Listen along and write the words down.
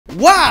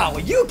Wow,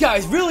 you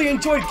guys really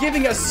enjoyed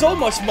giving us so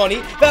much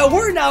money that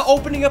we're now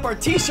opening up our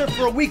t-shirt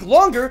for a week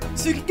longer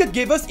so you can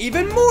give us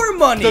even more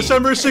money.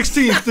 December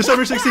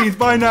 16th,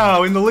 buy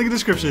now in the link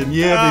description.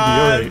 Yeah,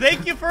 baby, all right.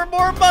 Thank you for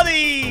more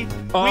money.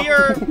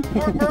 We're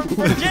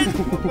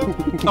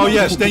Oh,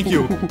 yes, thank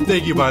you.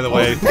 Thank you, by the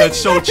way. That's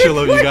so chill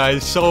of you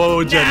guys.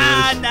 So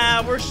generous.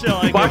 Nah, we're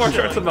chilling. Buy more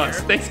shirts from us.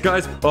 Thanks,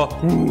 guys.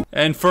 Oh.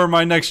 And for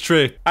my next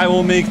trick, I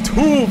will make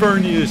 2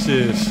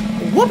 Verniuses.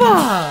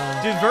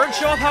 Whoopah! Dude, Vern,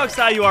 show off how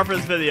excited you are for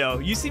this video.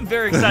 You seem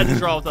very excited to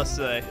draw with us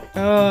today.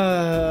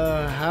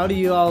 How do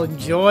you all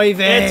enjoy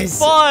this? It's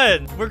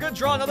fun. We're gonna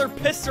draw another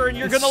pisser and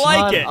you're gonna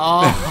like it.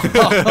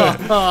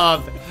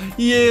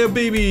 Yeah,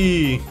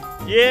 baby.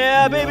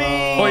 Yeah, baby.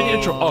 Oh, you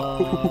need to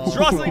draw.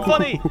 Draw something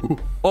funny.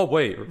 Oh,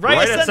 wait.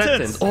 Write a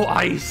sentence. Oh,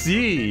 I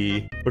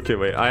see. Okay,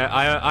 wait.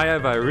 I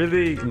have a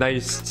really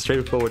nice,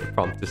 straightforward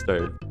prompt to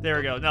start. There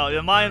we go.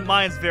 No,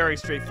 mine's very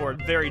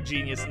straightforward. Very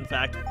genius, in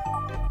fact.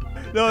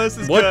 No, this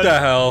is What good. the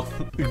hell?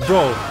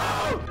 Bro.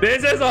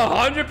 This is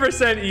 100%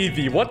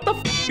 Eevee. What the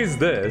f is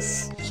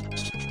this?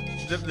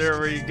 There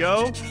we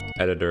go.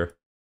 Editor,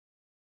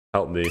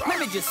 help me. Let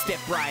me just step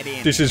right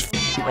in. This is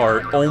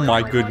art. Oh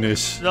my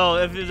goodness. No,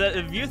 if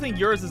you think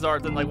yours is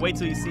art, then like wait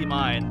till you see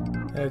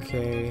mine.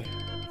 Okay.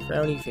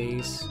 Frowny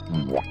face.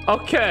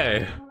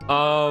 Okay.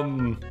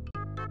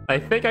 I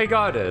think I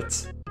got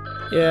it.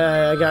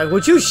 Yeah, I got it.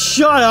 Would you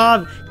shut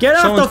up? Get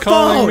off Someone's the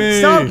calling phone! me.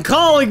 Stop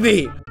calling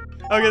me!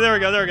 Okay, there we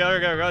go.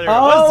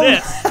 Oh. What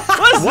is this?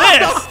 What is What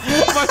this? the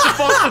f am I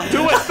supposed to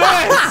do with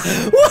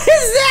this? What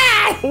is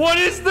that? What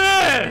is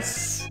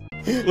this?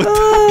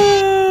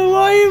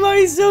 Why am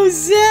I so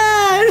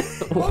sad?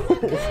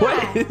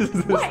 What is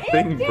this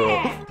thing, bro?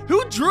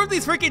 Who drew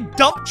these freaking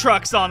dump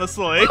trucks,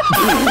 honestly?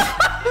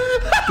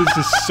 This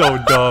is so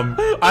dumb.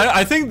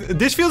 I think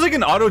this feels like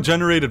an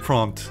auto-generated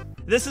prompt.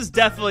 This is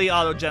definitely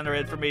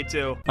auto-generated for me,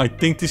 too. I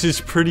think this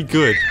is pretty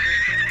good.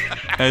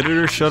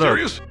 Editor, shut up.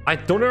 I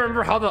don't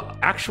remember how the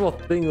actual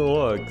thing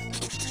looks.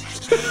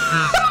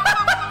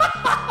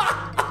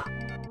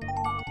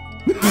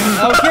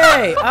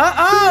 Okay.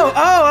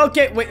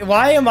 Okay. Wait,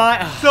 why am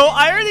I? So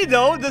I already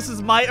know this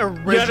is my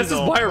original Yeah, this is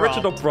my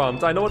original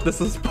prompt. I know what this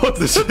is supposed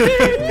to be.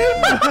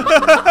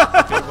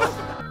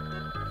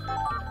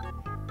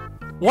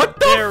 What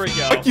the There we go.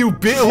 fuck, you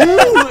bitch?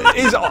 Who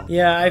is...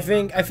 Yeah, I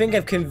think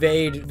I've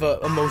conveyed the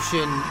emotion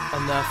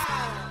enough.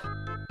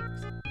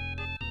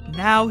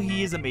 Now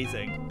he is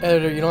amazing.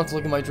 Editor, you don't have to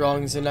look at my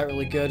drawings. They're not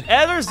really good.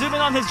 Editor, zoom in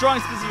on his drawing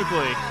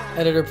specifically.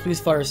 Editor, please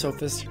fire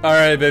Sophist. All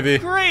right, baby.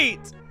 Great.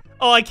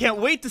 Oh, I can't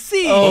wait to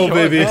see. Oh,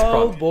 baby.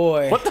 Oh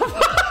boy. What the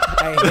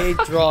fuck? I hate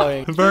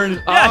drawing.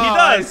 Vern. Yeah, he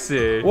I does.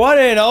 see. What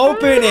an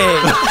opening!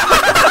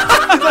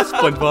 That's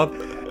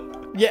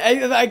SpongeBob.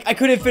 Yeah, I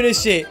couldn't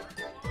finish it.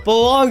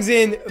 Belongs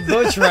in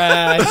the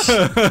trash.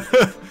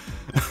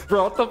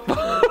 Bro, what the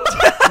fuck?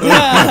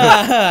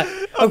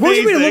 Of course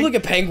you made it look Amazing. like a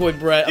penguin,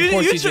 Brett. Of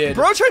course you did.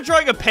 Bro tried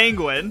drawing a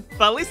penguin,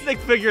 but at least they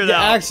figured it Yeah,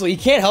 out. actually, he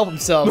can't help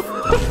himself.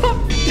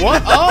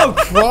 What? Oh,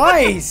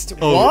 Christ!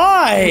 Oh.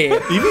 Why?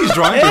 Eevee's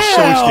drawings are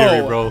so Ew.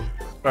 scary, bro. All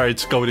right,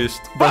 SCOTUS.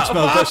 That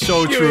smells. That's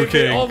so Fuck you, true, Eevee.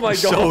 King. Oh my god.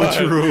 So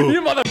true.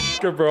 You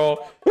motherfucker, bro.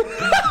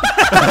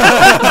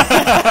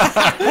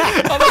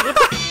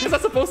 What's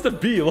that supposed to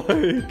be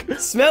like?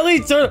 Smelly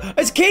turtle.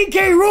 It's King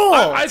K. Rool.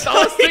 I was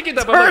thinking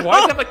that, but I'm like, why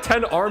does it have like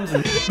 10 arms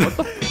and what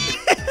the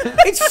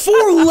It's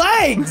 4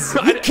 legs.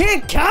 You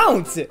can't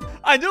count.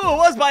 I knew it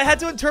was, but I had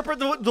to interpret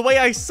the way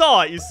I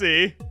saw it, you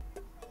see.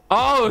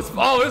 Oh, it's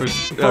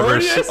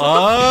Vernius?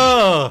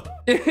 Oh.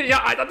 Yeah,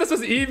 I thought this was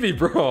Eevee,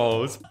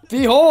 bro.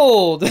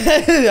 Behold.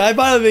 I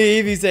thought of the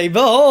Eevee saying,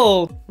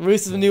 behold.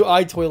 Release of a new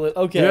eye toilet.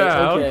 Okay.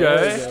 Yeah, okay.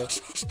 okay.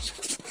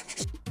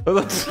 There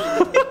we go.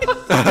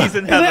 He's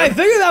in I heaven.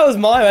 figured that was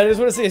mine. I just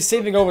want to say the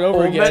same thing over and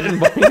over Omet again.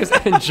 and Vernius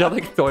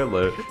angelic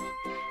toilet.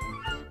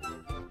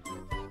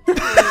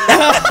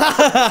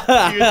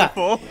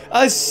 Beautiful.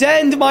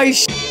 Ascend my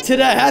to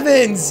the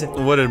heavens.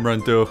 What did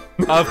Brent do?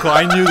 Of course,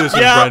 I knew this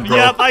was Yep, Brent, bro.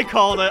 yep, I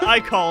called it.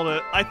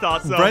 I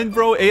thought so. Brent,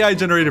 bro, AI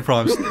generated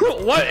prompts.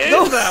 What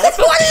is that?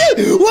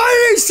 Why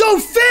are they so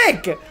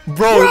thick?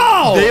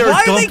 Bro, they are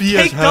Why are they dumpy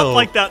as caked hell. up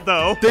like that,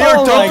 though? They are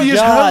Oh my dumpy as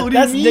hell. God, What do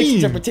that's you Nick's mean?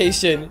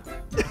 interpretation.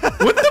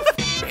 What the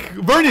f?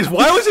 Vernius,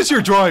 why was this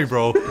your drawing,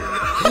 bro? I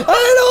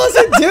don't know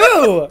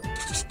what to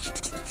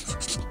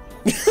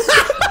do.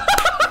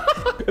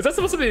 Is that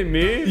supposed to be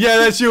me? Yeah,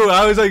 that's you.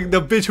 I was like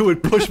the bitch who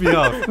would push me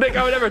off. Nick,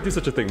 I would never do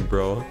such a thing,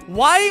 bro.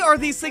 Why are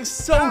these things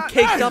so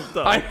caked up,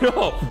 though? I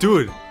know.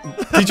 Dude,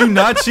 did you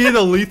not see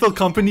the Lethal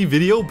Company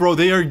video? Bro,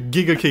 they are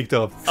giga caked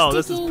up. Oh,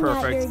 this is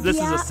perfect. This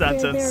is a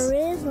sentence.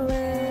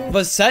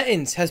 The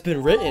sentence has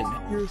been written.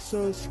 You're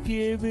so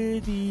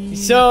skibidi.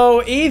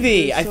 So,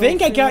 Eevee, I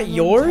think I got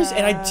yours,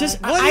 and I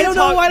don't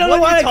know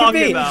what it could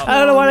be. about? I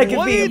don't know what it could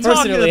What are be you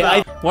talking personally.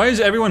 about? Why is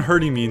everyone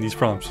hurting me in these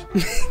prompts?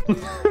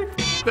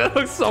 That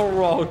looks so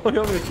wrong. I'm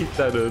gonna keep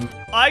that in.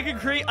 I could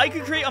create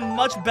a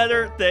much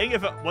better thing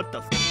if it, what the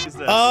f is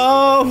this?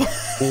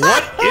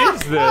 What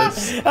is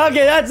this?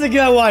 Okay, that's a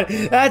good one.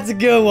 That's a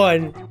good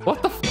one.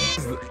 What the f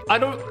is this? I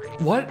don't.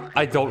 What?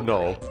 I don't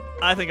know.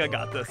 I think I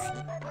got this.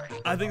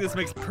 I think this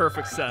makes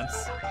perfect sense.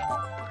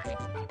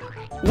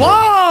 Whoa!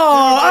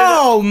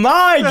 Oh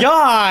my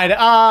god!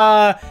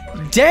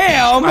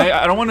 Damn!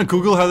 I don't want to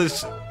Google how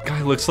this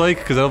guy looks like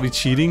because that'll be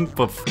cheating,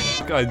 but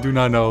I do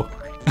not know.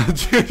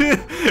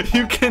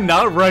 You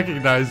cannot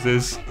recognize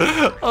this.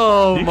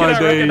 Oh You my cannot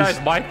days.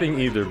 recognize my thing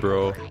either,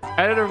 bro.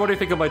 Editor, what do you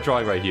think of my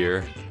drawing right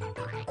here?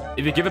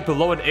 If you give it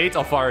below an 8,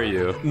 I'll fire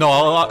you.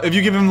 No, if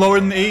you give him lower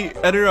than 8,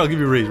 editor, I'll give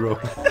you a raise, bro.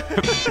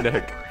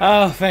 Nick.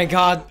 Oh, thank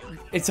god.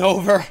 It's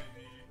over.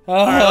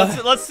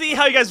 Alright, let's see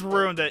how you guys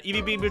ruined it.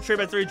 Evie being betrayed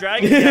by 3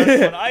 dragons.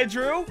 That's what I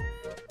drew.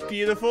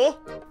 Beautiful.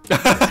 Oh,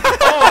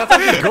 that's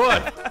actually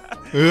good.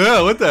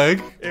 Yeah, what the heck?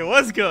 It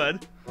was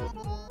good.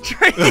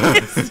 Dragon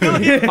is still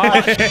here.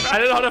 I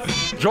didn't know how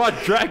to draw a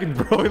dragon,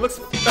 bro. He looks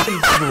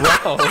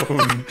brown.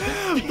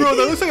 Bro,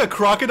 that looks like a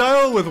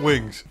crocodile with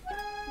wings.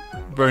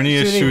 Bernie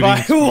is shooting.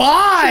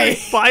 Why?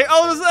 Fire.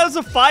 Oh, that was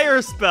a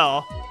fire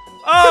spell.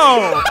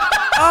 Oh.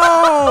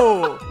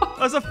 Oh.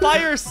 That's a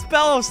fire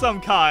spell of some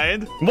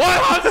kind. What?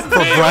 How's this For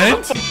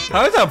Brent?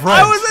 How is that Brent?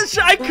 I wasn't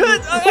sure. I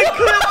couldn't tell.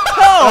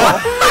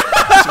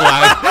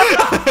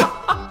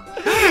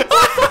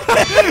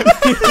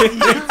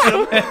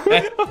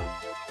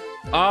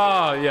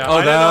 Oh, yeah. Oh,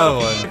 I that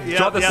one. Yeah,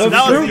 Draw the yeah, The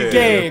that was fruit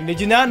game. Did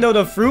you not know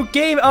the fruit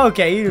game?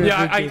 Okay, you knew the Yeah,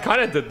 fruit I game.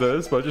 kind of did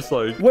this, but just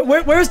like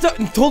Where's the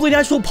totally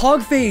natural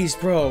pog face,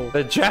 bro?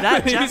 the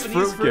Japanese, Japanese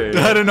fruit fruit.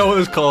 game. I don't know what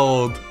it's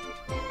called.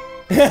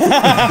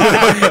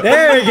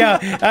 There we go.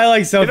 I like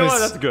You Sophus. know what?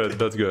 That's good.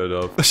 That's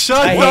good.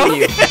 Shut I up. hate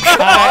you.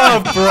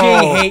 up, I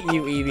bro. hate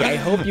you, Evie. I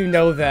hope you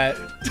know that.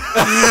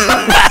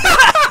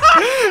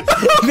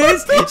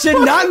 This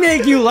should not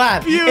make you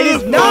laugh. It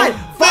is not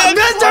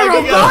Mr.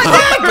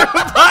 Robotnik!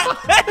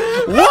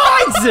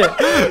 What? so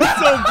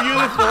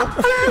beautiful.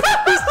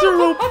 Mr.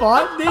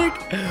 Robotnik?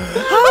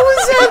 How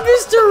is that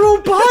Mr.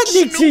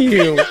 Robotnik to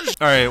you?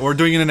 Alright, we're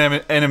doing an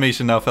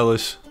animation now,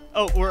 fellas.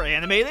 Oh, we're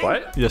animating?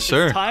 What? Yes,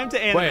 sir. Time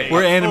to animate.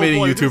 We're animating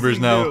Oh, boy, this YouTubers is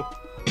now. new.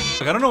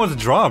 Like, I don't know what to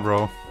draw,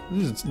 bro.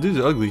 This is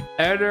ugly.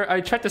 Editor,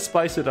 I tried to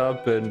spice it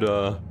up and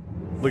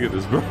look at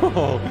this,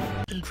 bro.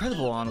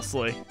 Incredible,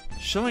 honestly.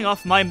 Showing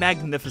off my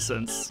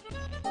magnificence.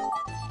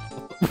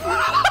 We're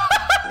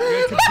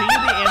gonna continue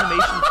the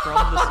animation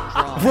from this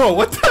drawing. Bro,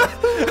 what the?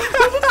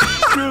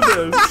 Do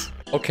this.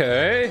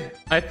 Okay.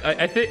 I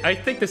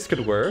think this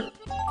could work.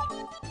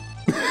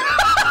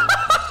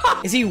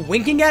 Is he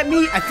winking at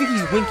me? I think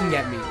he's winking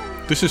at me.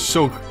 This is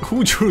so.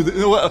 Who drew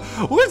this?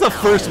 What was the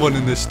first one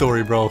in this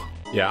story, bro?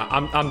 Yeah,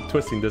 I'm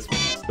twisting this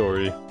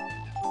story.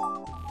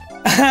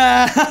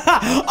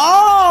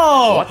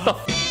 Oh! What the?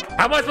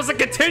 How am I supposed to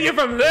continue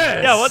from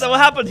this? Yeah, what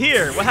happened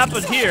here? What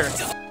happened here?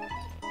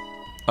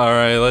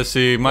 Alright, let's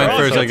see. Mine Bro,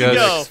 first, I let's guess.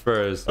 go.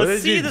 First. What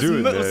Let's did you see this.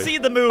 do, Let's Nick? see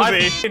the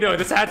movie. You know,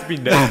 this had to be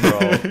Nick, bro.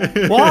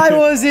 Why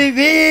was it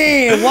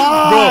me?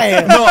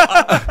 Why?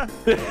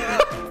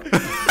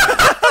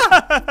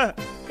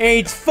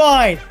 It's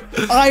fine.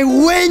 I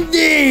win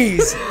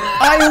these.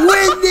 I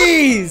win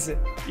these.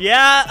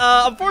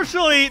 Yeah,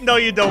 unfortunately, no,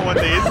 you don't win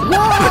these.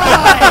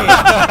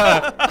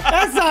 Why?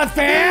 That's not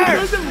fair.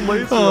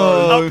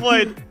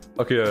 Outplayed.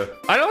 Okay,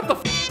 I know what the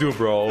f do,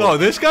 bro. Oh,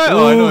 this guy?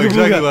 Oh, I know Ooga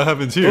exactly booga. what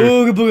happens here.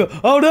 Ooga booga.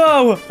 Oh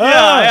no.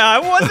 Yeah,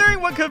 I'm wondering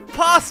what could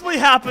possibly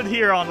happen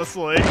here,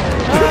 honestly.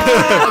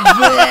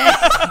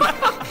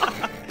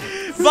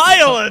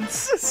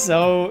 Violence!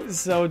 So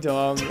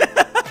dumb.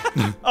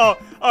 Oh,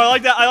 I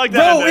like that. I like that.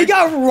 Bro, ending. we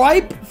got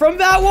ripe from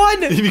that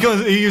one.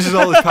 He uses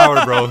all his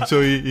power, bro.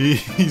 So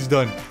he's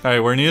done. Alright,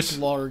 Wernius.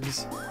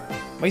 Largs.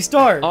 My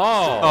star.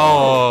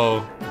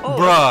 Oh,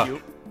 bruh.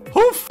 cute.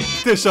 Who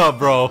f***ed this up,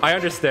 bro? I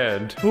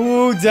understand.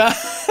 Who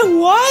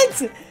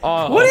What?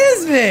 What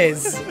is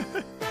this?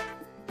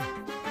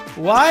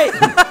 Why?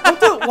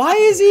 Why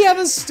is he have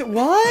a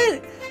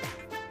what?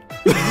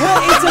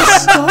 What? It's a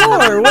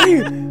star. What are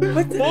you?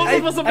 What? The, What was I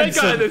supposed to I'm make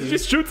so out of this? He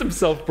just shoots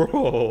himself,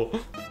 bro.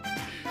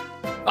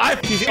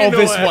 this one.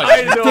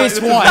 This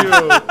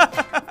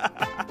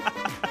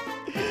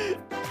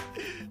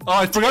Oh,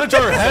 I forgot to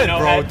draw her head,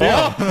 bro.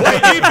 Damn.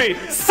 Wait, Evie!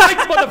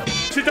 Psych, mother!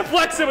 She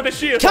deflects it with a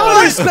shield.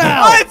 Counter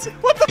spell. What?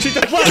 What the? She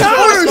deflects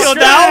Counter it with a shield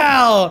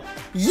spell.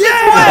 Yeah.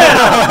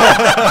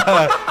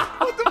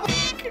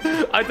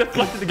 I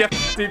deflected to get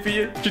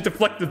Evie. She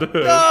deflected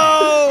her.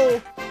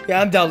 No! Yeah,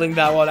 I'm doubling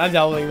that one. I'm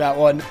doubling that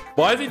one.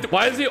 Why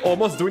is he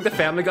almost doing the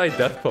Family Guy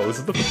death pose?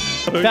 What the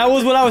fuck? That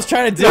was what I was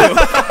trying to do.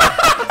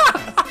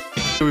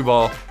 We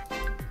ball.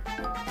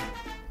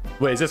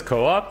 Wait, is this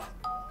co-op?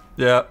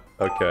 Yeah.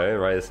 Okay,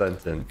 write a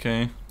sentence.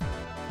 Okay.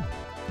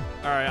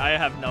 Alright, I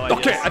have no idea.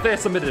 Okay, I think I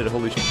submitted it.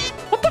 Holy shit.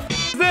 What the f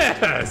is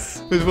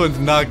this? This one's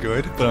not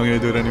good, but I'm gonna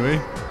do it anyway.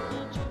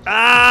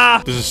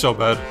 Ah! This is so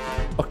bad.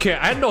 Okay,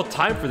 I had no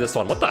time for this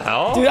one. What the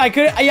hell? Dude, I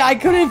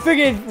couldn't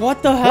figure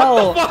what the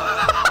hell.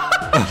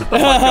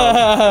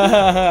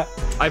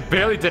 I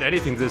barely did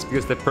anything to this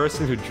because the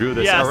person who drew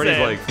this Yeah, already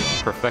same. like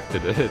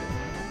perfected it.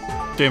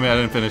 Damn it, I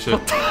didn't finish it.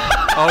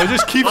 Oh, it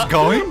just keeps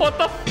going? What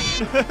the?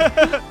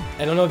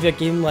 I don't know if that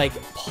gave him like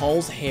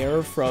Paul's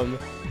hair from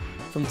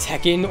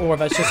Tekken or if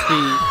that's just the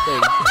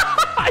thing.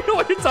 I know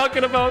what you're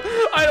talking about.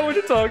 I know what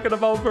you're talking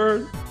about,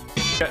 Vern.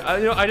 Okay,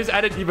 I just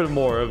added even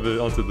more of it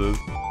onto this.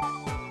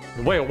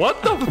 Wait,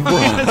 what the?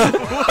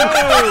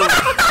 Whoa!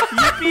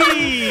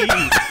 Yippee!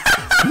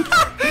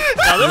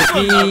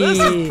 Now this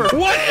is perfect.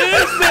 What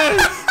is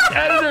this?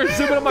 Editor,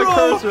 zoom in on my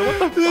cursor.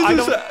 What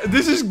the?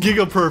 This is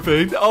Giga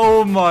Perfect.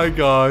 Oh my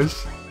gosh.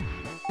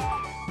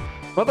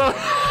 What the?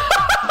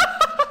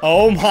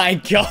 Oh my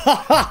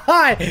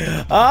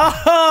god!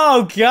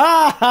 Oh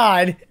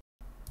god!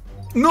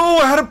 No,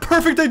 I had a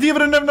perfect idea,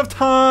 but I didn't have enough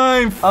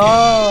time.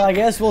 Oh, I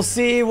guess we'll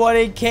see what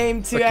it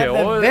came to at the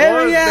what was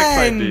very Nick's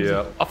end.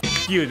 idea? Oh,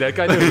 f you, that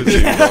guy knew it was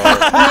you, bro.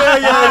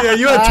 Yeah.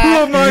 You had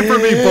 2 of mine for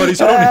me, buddy,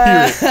 so I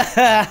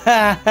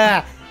don't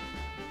hear it.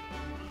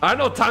 I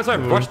know times I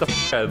brushed the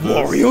f out of this.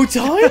 Wario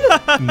time?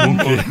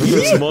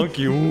 This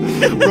monkey.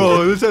 Ooh.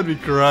 Bro, this had me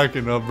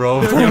cracking up,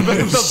 bro. The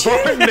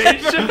Barn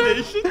Nation.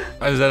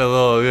 I just had a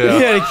little,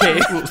 yeah.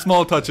 Okay.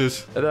 Small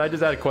touches. And then I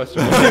just had a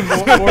question.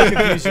 More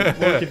confusion.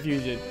 More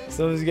confusion.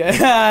 So it was good.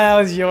 That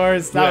was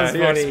yours. That was he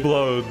funny.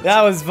 explodes.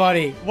 That was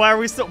funny. Why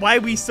are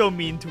we so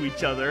mean to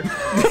each other?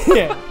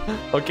 Yeah.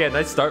 Okay,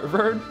 nice start,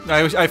 Vern.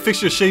 I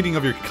fixed your shading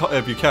of your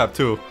cap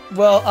too.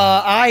 Well,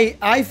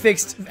 I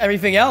fixed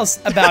everything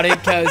else about it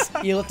because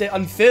you left it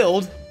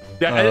unfilled.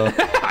 Yeah,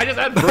 I just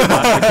had Vern.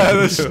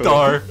 The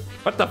star.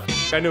 What the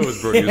f? I knew it was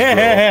Vern.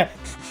 Yeah.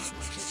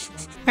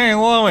 Hey,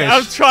 Lois. I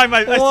was trying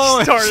I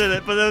Lois. started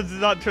it, but it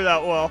did not turn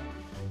out well.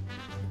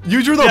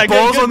 You drew the Yeah, good-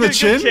 balls good- on the good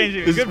chin?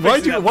 changing it. Good Why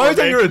fixing that is for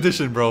that me. your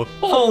addition, bro?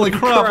 Holy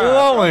crap, crap.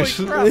 Lois.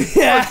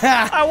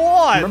 Yeah. I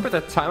won! Remember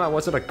that time I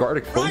wasn't a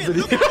Gartic Phone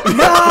video? No,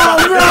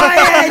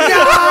 Ryan,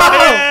 no!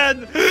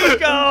 Ryan! Let's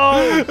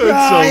go! That's so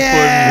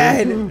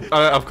Ryan!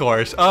 funny. Of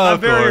course. I'm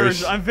Of very course.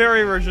 original. I'm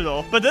very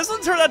original. But this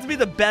one turned out to be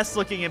the best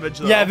looking image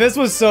though. Yeah, this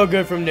was so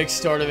good from Nick's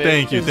start of it.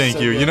 Thank you, It was thank so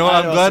you. good. You know,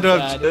 I I'm glad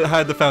to so have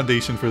had the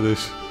foundation for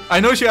this. I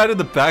know she added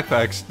the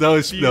backpacks. That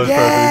was perfect.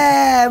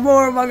 Yeah,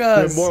 more Among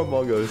Us. More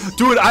Among Us.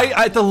 Dude, I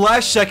at the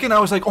last second I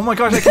was like, oh my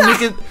gosh,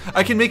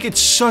 I can make it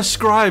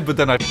subscribe, but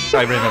then I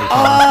ran out of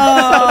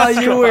time.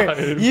 Oh, you were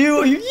you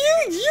was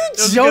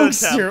a good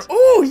jokester. attempt.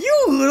 Oh,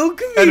 you little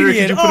comedian. Editor,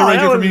 could you put it right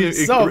here for me?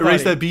 So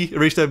Erase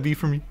funny. that B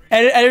for me.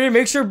 Editor,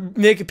 make sure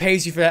Nick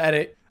pays you for that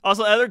edit.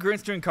 Also, Editor green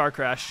screen car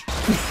crash.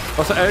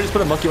 Also, I just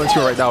put a monkey on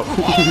screen right now.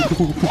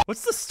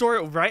 What's the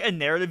story? Write a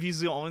narrative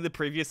using only the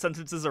previous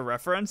sentences a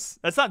reference?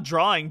 That's not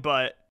drawing,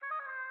 but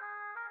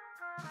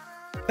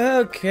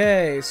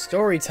Okay,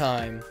 story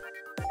time.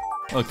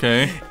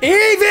 Okay.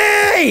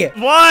 Evie!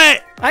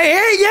 what? I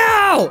hate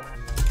you!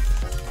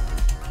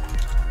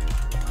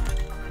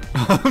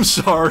 I'm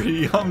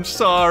sorry. I'm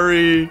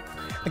sorry.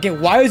 Okay,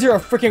 why is there a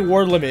freaking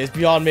word limit? It's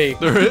beyond me.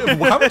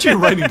 How much are you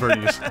writing,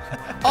 Bernice?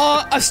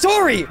 A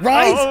story,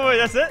 right? Oh, wait,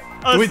 that's it?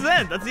 Oh, Do that's we- the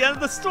end. That's the end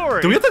of the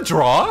story. Do we have to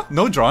draw?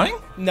 No drawing?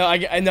 No,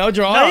 I no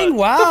drawing. No.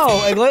 Wow,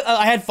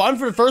 I had fun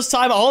for the first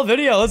time all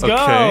video. Let's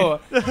go.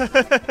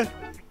 Okay,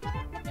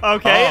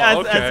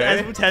 Oh, as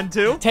okay. we tend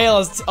to. Tale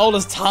as old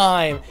as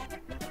time.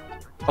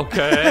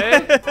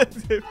 Okay.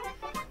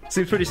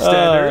 Seems pretty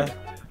standard.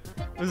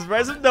 Was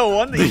Rise of No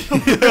One?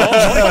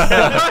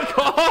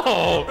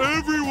 Oh,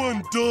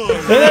 Everyone died.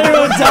 And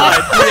everyone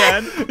died. The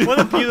end. What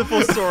a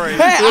beautiful story.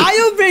 Hey, I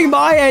don't think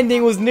my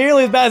ending was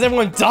nearly as bad as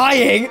everyone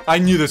dying. I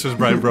knew this was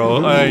right,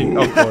 bro.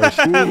 Of course.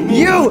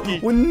 You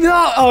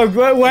no.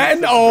 Oh,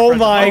 when? Oh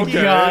my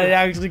Okay. god! It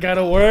actually kind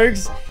of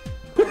works.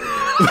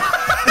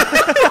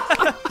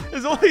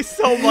 There's only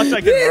so much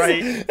I can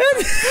write.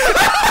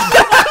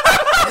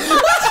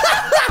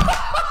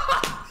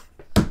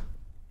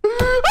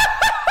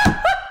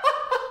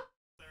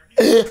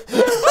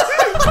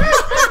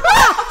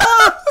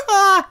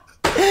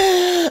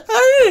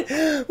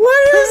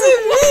 What does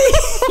it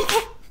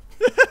mean?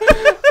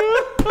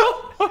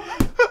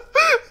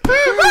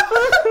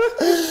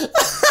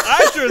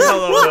 I sure as hell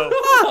don't know.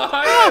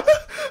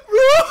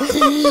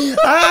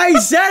 I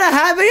said a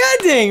happy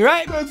ending,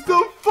 right? That's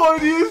the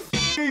funniest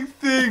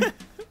thing.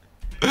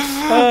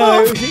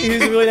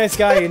 He's a really nice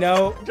guy, you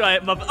know.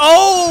 Giant Muppet.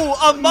 Oh,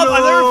 a Muppet. I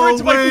never referred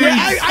to my way.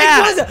 previous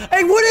cat.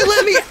 I wouldn't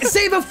let me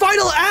say the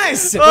final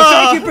S. But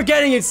thank you for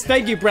getting it.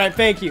 Thank you, Brett.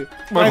 Thank you.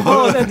 My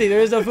bowl is empty.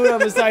 There is no food on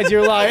besides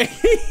your lie.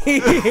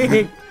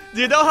 Do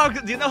you know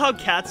how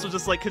cats will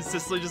just like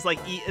consistently just like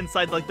eat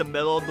inside like the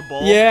middle of the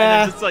bowl?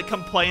 Yeah. And then just like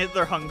complain that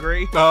they're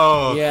hungry.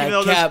 Oh. Yeah, Even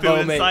though there's cat food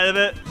moment. inside of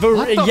it.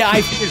 Yeah,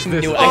 I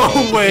knew it.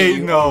 Oh wait,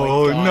 Oh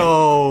no, my God.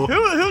 no.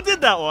 Who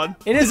did that one?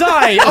 It is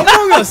I,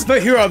 Among Us, the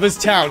hero of this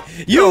town.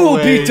 You No will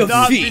be way.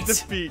 Not be defeat.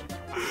 defeat.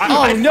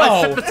 Oh I set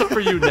no! this up for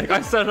you, Nick. I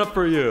set it up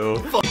for you.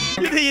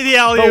 The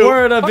alley The oop.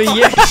 word of the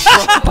year.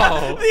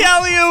 Oh. The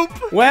alley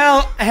oop.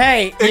 Well,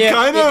 hey, It yeah,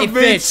 kind of it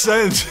made fits.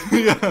 sense.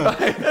 Yeah.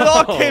 It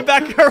all came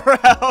back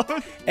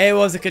around. It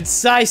was a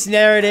concise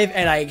narrative,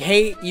 and I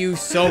hate you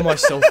so much,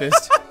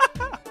 Sophist.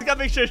 I gotta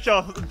make sure to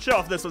show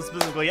off this one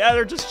specifically.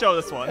 Editor, just show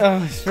this one. Oh,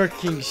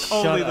 freaking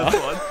shut Only up.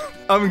 this one.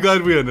 I'm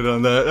glad we ended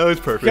on that. That was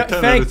perfect. 10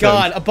 out Thank of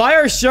 10. God. Buy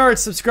our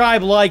shirts,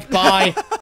 subscribe, like, buy.